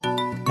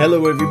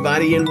Hello,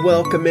 everybody, and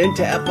welcome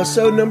into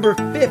episode number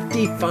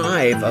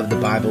 55 of the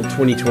Bible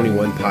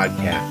 2021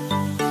 podcast.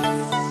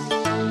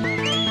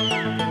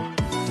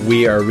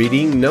 We are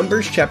reading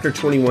Numbers chapter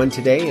 21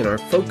 today, and our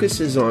focus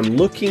is on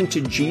looking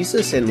to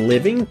Jesus and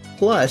living,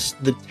 plus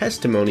the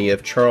testimony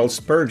of Charles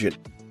Spurgeon.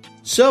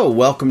 So,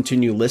 welcome to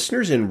new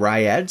listeners in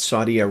Riyadh,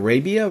 Saudi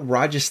Arabia,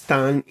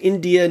 Rajasthan,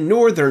 India,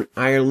 Northern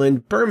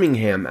Ireland,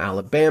 Birmingham,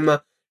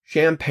 Alabama,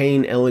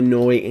 Champaign,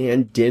 Illinois,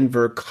 and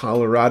Denver,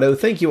 Colorado.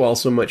 Thank you all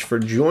so much for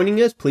joining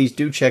us. Please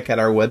do check out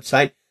our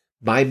website,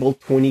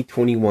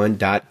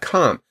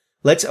 Bible2021.com.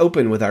 Let's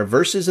open with our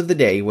verses of the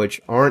day,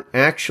 which aren't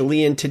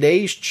actually in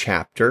today's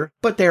chapter,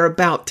 but they're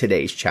about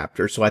today's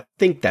chapter, so I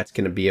think that's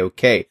going to be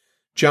okay.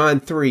 John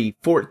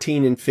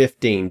 3:14 and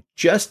 15.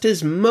 Just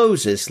as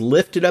Moses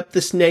lifted up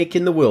the snake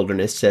in the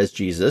wilderness, says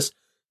Jesus,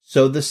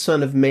 so the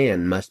Son of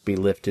Man must be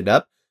lifted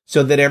up,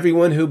 so that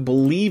everyone who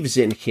believes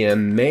in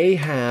him may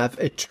have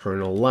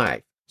eternal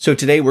life. So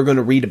today we're going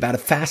to read about a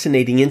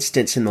fascinating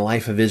instance in the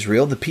life of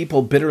Israel. The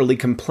people bitterly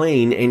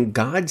complain, and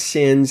God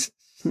sends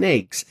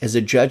snakes as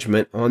a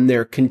judgment on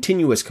their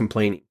continuous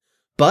complaining.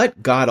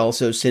 But God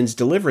also sends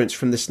deliverance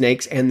from the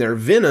snakes and their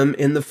venom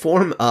in the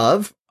form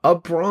of a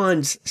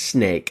bronze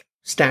snake,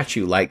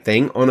 statue-like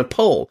thing on a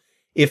pole.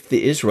 If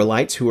the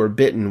Israelites who are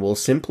bitten will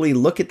simply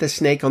look at the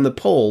snake on the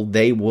pole,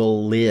 they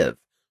will live.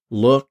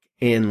 Look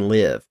and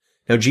live.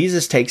 Now,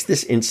 Jesus takes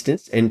this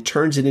instance and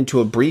turns it into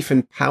a brief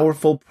and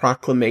powerful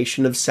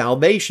proclamation of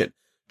salvation.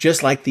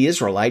 Just like the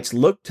Israelites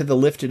looked to the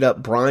lifted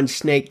up bronze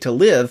snake to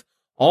live,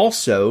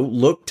 also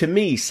look to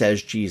me,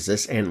 says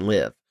Jesus, and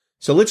live.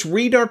 So let's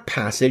read our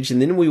passage,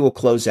 and then we will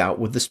close out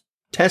with the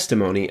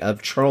testimony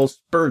of Charles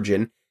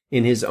Spurgeon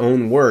in his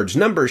own words.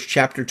 Numbers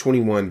chapter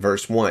 21,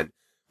 verse 1.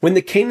 When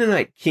the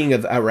Canaanite king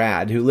of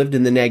Arad, who lived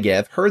in the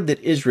Negev, heard that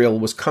Israel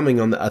was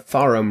coming on the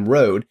Atharim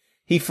road,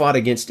 he fought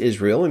against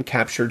Israel and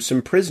captured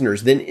some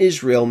prisoners. Then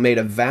Israel made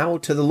a vow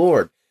to the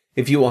Lord.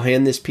 If you will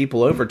hand this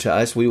people over to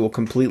us, we will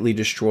completely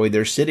destroy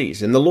their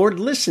cities. And the Lord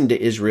listened to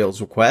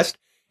Israel's request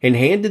and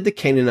handed the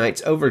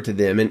Canaanites over to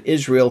them, and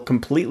Israel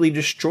completely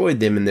destroyed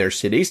them in their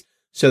cities.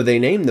 So they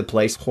named the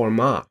place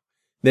Hormah.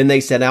 Then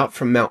they set out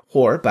from Mount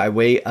Hor by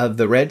way of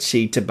the Red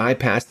Sea to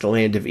bypass the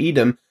land of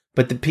Edom.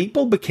 But the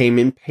people became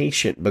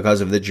impatient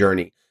because of the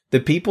journey.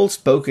 The people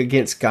spoke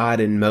against God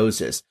and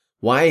Moses.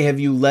 Why have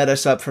you led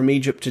us up from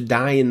Egypt to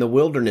die in the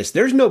wilderness?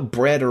 There's no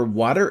bread or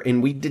water,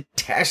 and we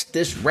detest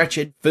this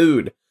wretched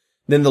food.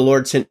 Then the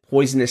Lord sent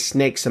poisonous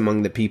snakes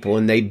among the people,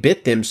 and they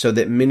bit them so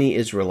that many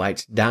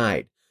Israelites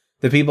died.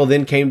 The people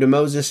then came to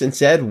Moses and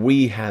said,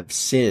 we have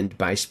sinned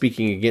by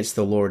speaking against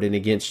the Lord and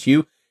against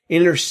you.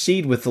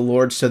 Intercede with the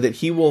Lord so that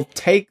he will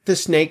take the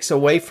snakes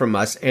away from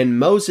us. And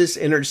Moses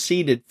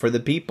interceded for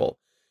the people.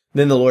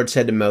 Then the Lord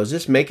said to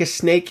Moses, make a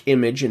snake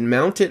image and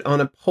mount it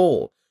on a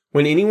pole.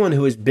 When anyone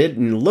who is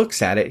bitten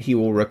looks at it, he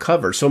will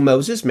recover. So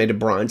Moses made a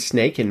bronze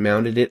snake and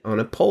mounted it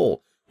on a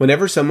pole.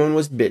 Whenever someone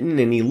was bitten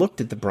and he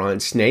looked at the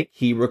bronze snake,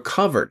 he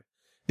recovered.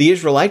 The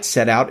Israelites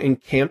set out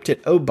and camped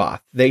at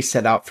Oboth. They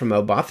set out from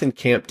Oboth and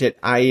camped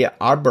at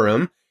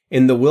Abarim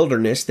in the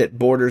wilderness that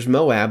borders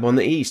Moab on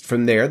the east.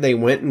 From there, they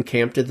went and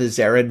camped at the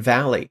Zered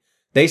Valley.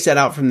 They set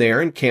out from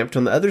there and camped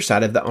on the other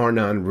side of the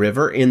Arnon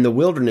River in the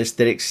wilderness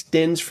that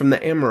extends from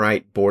the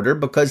Amorite border,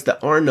 because the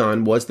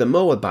Arnon was the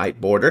Moabite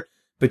border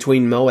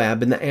between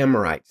Moab and the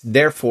Amorites.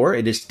 Therefore,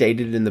 it is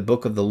stated in the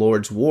book of the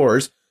Lord's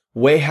wars,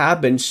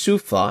 Wahab and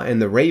Suphah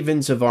and the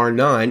ravens of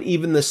Arnon,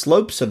 even the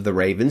slopes of the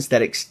ravens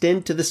that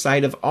extend to the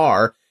side of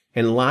Ar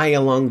and lie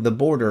along the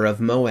border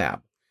of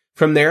Moab.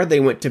 From there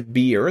they went to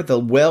Beer, the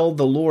well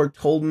the Lord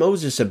told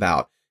Moses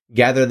about.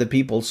 Gather the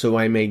people so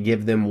I may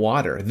give them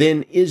water.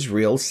 Then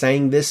Israel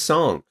sang this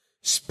song.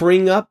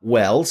 Spring up,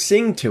 well,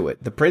 sing to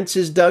it. The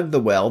princes dug the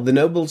well. The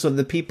nobles of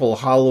the people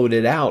hollowed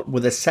it out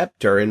with a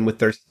scepter and with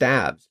their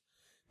staves.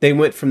 They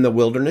went from the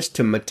wilderness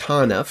to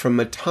Matana, from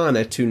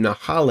Matana to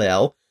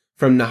Nahalel,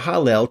 from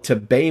Nahalel to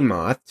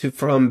Bamoth,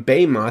 from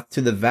Bamoth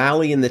to the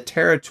valley in the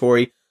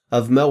territory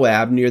of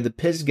Moab near the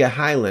Pisgah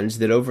highlands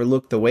that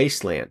overlook the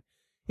wasteland.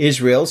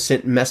 Israel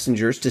sent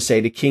messengers to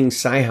say to King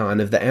Sihon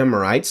of the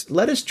Amorites,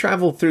 let us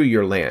travel through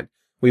your land.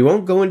 We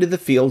won't go into the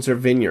fields or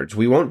vineyards.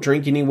 We won't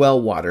drink any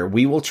well water.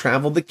 We will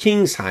travel the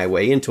king's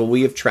highway until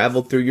we have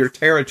traveled through your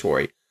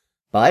territory.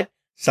 But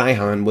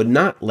Sihon would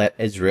not let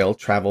Israel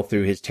travel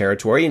through his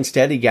territory.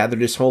 Instead, he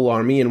gathered his whole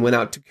army and went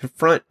out to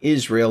confront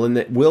Israel in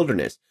the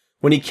wilderness.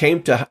 When he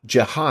came to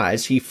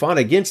Jahaz, he fought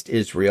against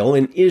Israel,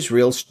 and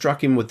Israel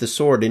struck him with the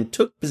sword and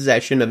took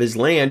possession of his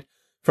land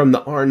from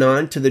the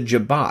Arnon to the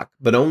Jabbok,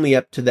 but only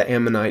up to the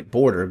Ammonite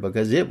border,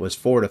 because it was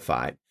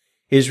fortified.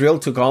 Israel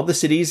took all the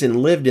cities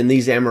and lived in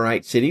these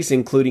Amorite cities,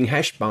 including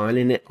Heshbon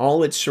and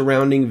all its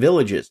surrounding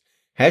villages.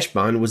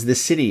 Heshbon was the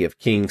city of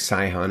King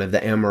Sihon of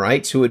the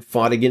Amorites, who had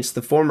fought against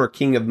the former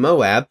king of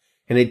Moab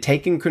and had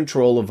taken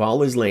control of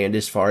all his land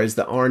as far as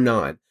the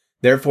Arnon.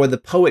 Therefore the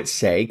poets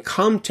say,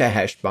 come to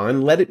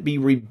Heshbon, let it be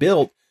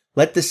rebuilt,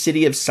 let the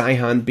city of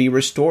Sihon be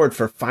restored,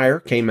 for fire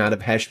came out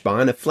of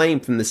Heshbon, a flame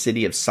from the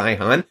city of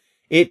Sihon.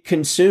 It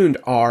consumed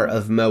Ar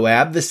of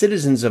Moab, the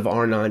citizens of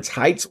Arnon's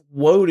heights.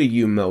 Woe to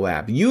you,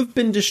 Moab! You have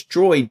been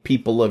destroyed,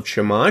 people of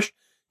Shamash.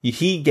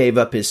 He gave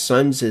up his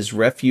sons as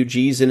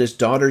refugees and his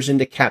daughters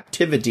into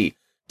captivity.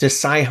 To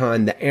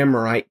Sihon, the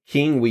Amorite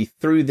king, we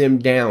threw them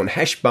down.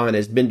 Heshbon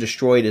has been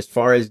destroyed as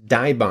far as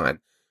Dibon.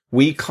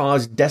 We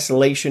caused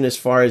desolation as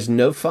far as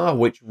Nophah,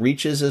 which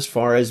reaches as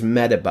far as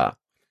Medeba.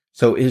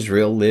 So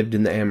Israel lived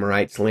in the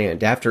Amorites'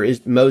 land. After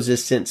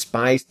Moses sent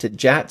spies to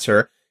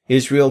Jazer,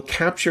 Israel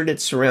captured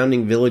its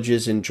surrounding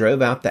villages and drove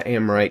out the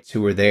Amorites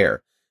who were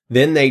there.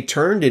 Then they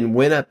turned and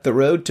went up the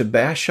road to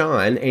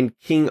Bashan, and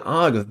King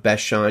Og of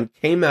Bashan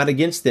came out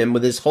against them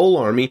with his whole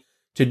army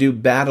to do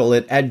battle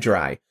at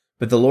Edrei.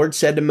 But the Lord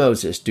said to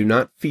Moses, do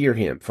not fear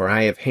him, for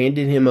I have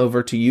handed him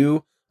over to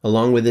you,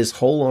 along with his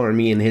whole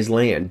army and his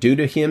land. Do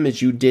to him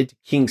as you did to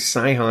King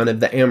Sihon of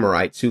the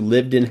Amorites, who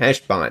lived in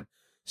Heshbon.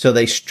 So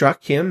they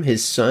struck him,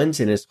 his sons,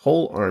 and his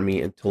whole army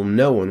until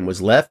no one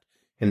was left,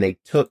 and they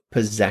took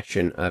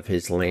possession of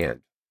his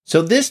land.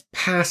 So this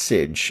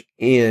passage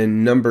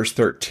in Numbers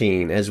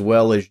 13, as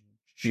well as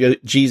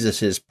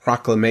Jesus'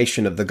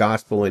 proclamation of the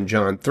gospel in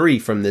John 3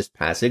 from this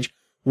passage,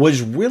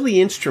 was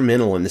really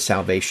instrumental in the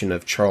salvation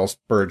of Charles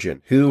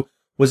Spurgeon, who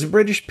was a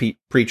British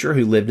preacher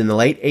who lived in the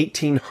late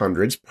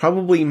 1800s,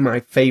 probably my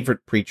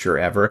favorite preacher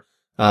ever,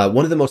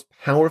 one of the most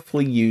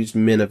powerfully used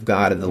men of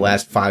God of the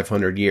last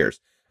 500 years.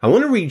 I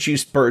want to read you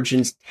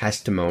Spurgeon's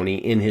testimony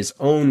in his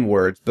own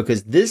words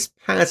because this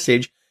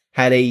passage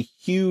had a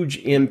huge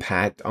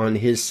impact on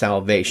his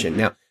salvation.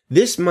 Now,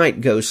 this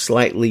might go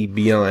slightly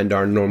beyond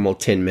our normal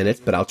 10 minutes,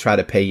 but I'll try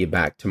to pay you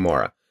back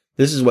tomorrow.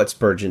 This is what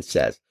Spurgeon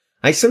says.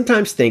 I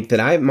sometimes think that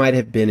I might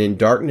have been in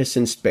darkness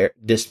and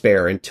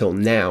despair until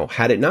now,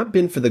 had it not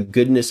been for the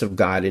goodness of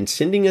God in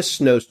sending a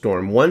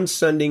snowstorm one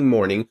Sunday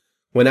morning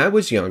when I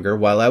was younger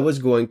while I was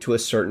going to a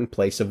certain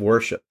place of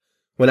worship.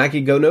 When I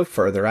could go no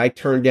further, I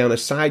turned down a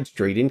side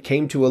street and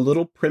came to a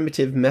little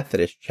primitive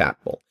Methodist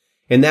chapel.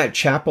 In that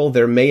chapel,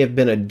 there may have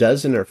been a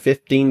dozen or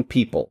 15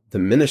 people. The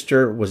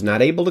minister was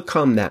not able to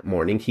come that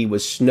morning. He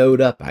was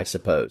snowed up, I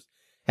suppose.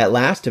 At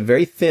last, a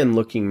very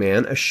thin-looking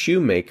man, a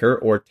shoemaker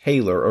or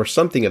tailor or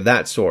something of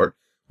that sort,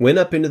 went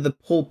up into the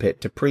pulpit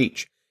to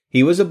preach.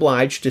 He was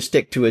obliged to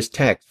stick to his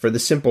text for the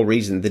simple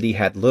reason that he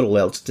had little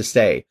else to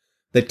say.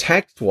 The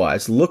text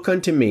was, "Look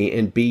unto me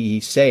and be ye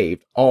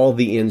saved, all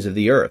the ends of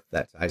the earth."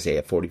 That's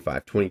Isaiah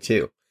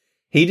 45:22.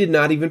 He did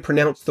not even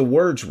pronounce the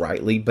words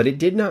rightly, but it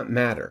did not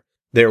matter.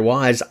 There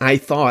was, I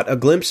thought, a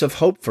glimpse of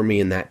hope for me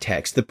in that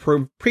text.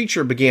 The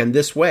preacher began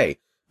this way.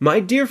 My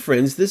dear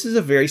friends, this is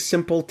a very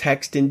simple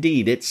text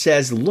indeed. It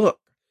says, look.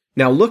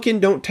 Now,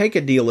 looking don't take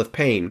a deal of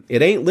pain.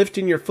 It ain't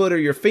lifting your foot or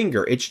your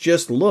finger. It's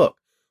just look.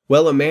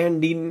 Well, a man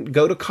needn't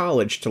go to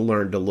college to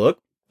learn to look.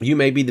 You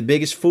may be the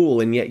biggest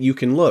fool, and yet you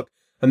can look.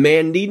 A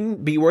man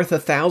needn't be worth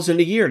 1,000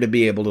 a year to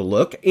be able to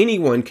look.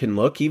 Anyone can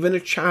look. Even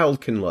a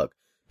child can look.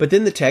 But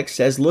then the text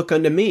says, look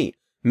unto me.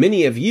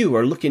 Many of you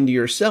are looking to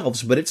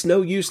yourselves, but it's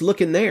no use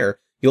looking there.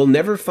 You'll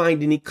never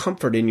find any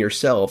comfort in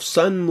yourselves.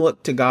 Son,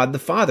 look to God the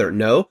Father.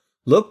 No,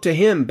 look to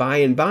him by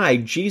and by.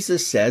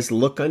 Jesus says,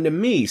 look unto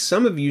me.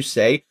 Some of you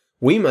say,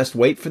 we must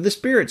wait for the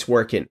Spirit's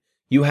working.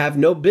 You have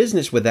no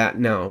business with that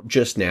now.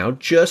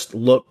 Just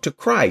look to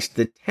Christ.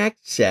 The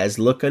text says,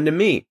 look unto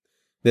me.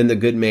 Then the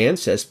good man,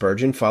 says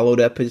Spurgeon, followed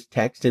up his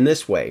text in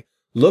this way.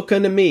 Look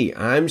unto me,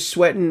 I'm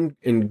sweating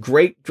in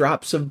great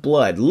drops of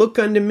blood. Look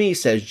unto me,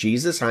 says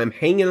Jesus, I'm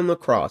hanging on the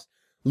cross.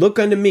 Look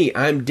unto me,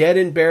 I'm dead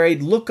and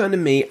buried. Look unto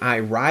me, I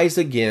rise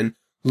again.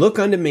 Look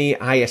unto me,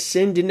 I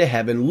ascend into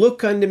heaven.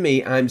 Look unto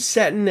me, I'm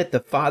setting at the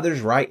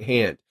Father's right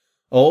hand.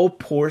 O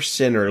poor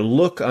sinner,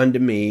 look unto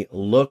me,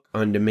 look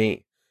unto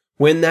me.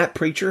 When that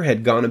preacher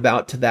had gone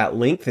about to that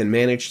length and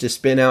managed to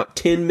spin out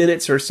 10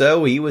 minutes or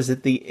so, he was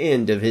at the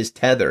end of his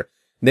tether.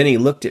 Then he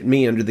looked at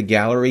me under the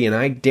gallery, and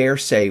I dare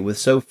say, with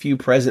so few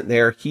present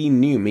there, he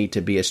knew me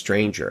to be a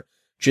stranger.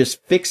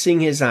 Just fixing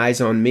his eyes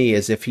on me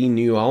as if he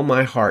knew all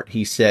my heart,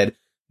 he said,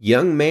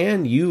 Young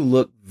man, you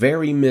look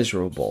very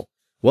miserable.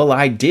 Well,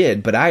 I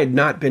did, but I had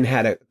not been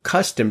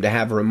accustomed to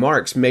have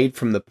remarks made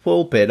from the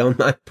pulpit on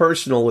my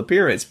personal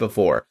appearance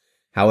before.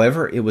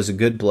 However, it was a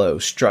good blow,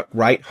 struck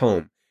right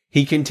home.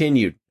 He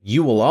continued,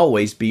 You will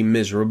always be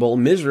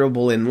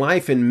miserable in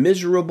life and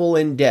miserable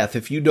in death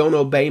if you don't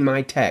obey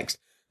my text.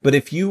 But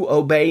if you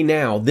obey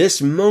now,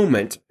 this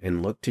moment,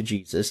 and look to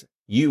Jesus,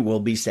 you will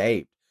be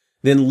saved.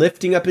 Then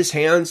lifting up his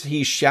hands,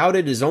 he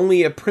shouted as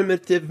only a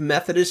primitive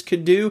Methodist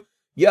could do,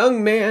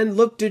 Young man,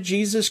 look to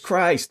Jesus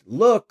Christ.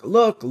 Look,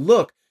 look,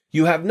 look.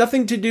 You have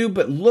nothing to do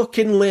but look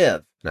and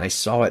live. And I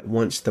saw at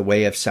once the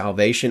way of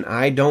salvation.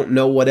 I don't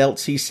know what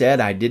else he said.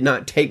 I did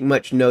not take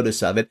much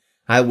notice of it.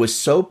 I was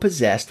so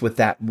possessed with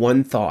that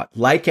one thought,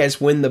 like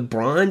as when the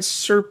bronze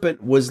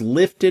serpent was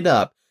lifted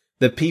up,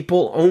 the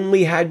people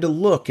only had to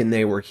look and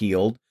they were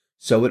healed.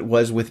 So it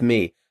was with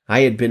me. I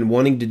had been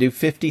wanting to do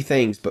 50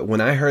 things, but when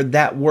I heard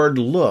that word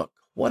look,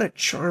 what a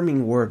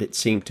charming word it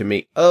seemed to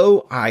me.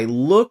 Oh, I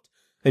looked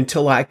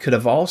until I could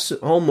have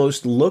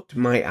almost looked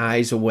my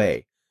eyes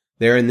away.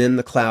 There and then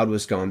the cloud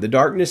was gone. The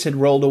darkness had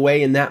rolled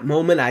away. In that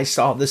moment, I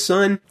saw the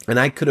sun, and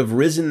I could have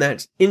risen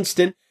that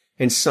instant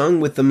and sung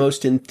with the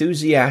most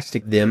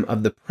enthusiastic them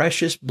of the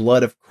precious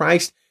blood of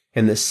Christ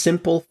and the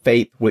simple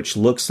faith which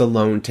looks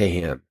alone to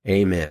him.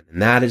 Amen.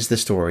 And that is the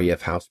story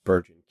of how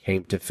Spurgeon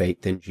came to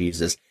faith in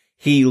Jesus.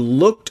 He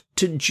looked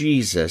to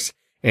Jesus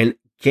and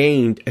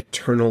gained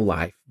eternal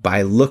life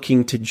by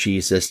looking to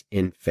Jesus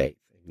in faith.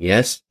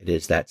 Yes, it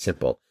is that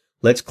simple.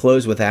 Let's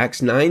close with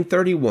Acts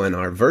 9:31,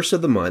 our verse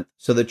of the month.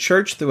 So the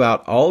church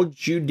throughout all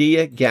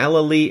Judea,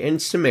 Galilee,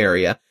 and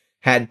Samaria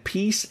had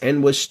peace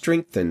and was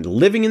strengthened,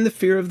 living in the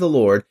fear of the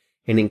Lord,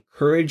 and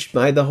encouraged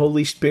by the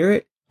Holy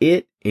Spirit,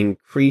 it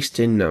increased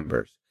in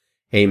numbers.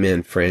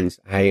 Amen, friends.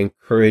 I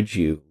encourage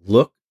you,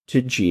 look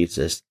to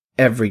Jesus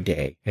every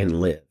day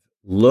and live.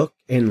 Look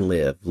and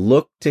live.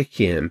 Look to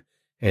him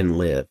and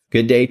live.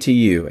 Good day to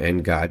you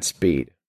and Godspeed.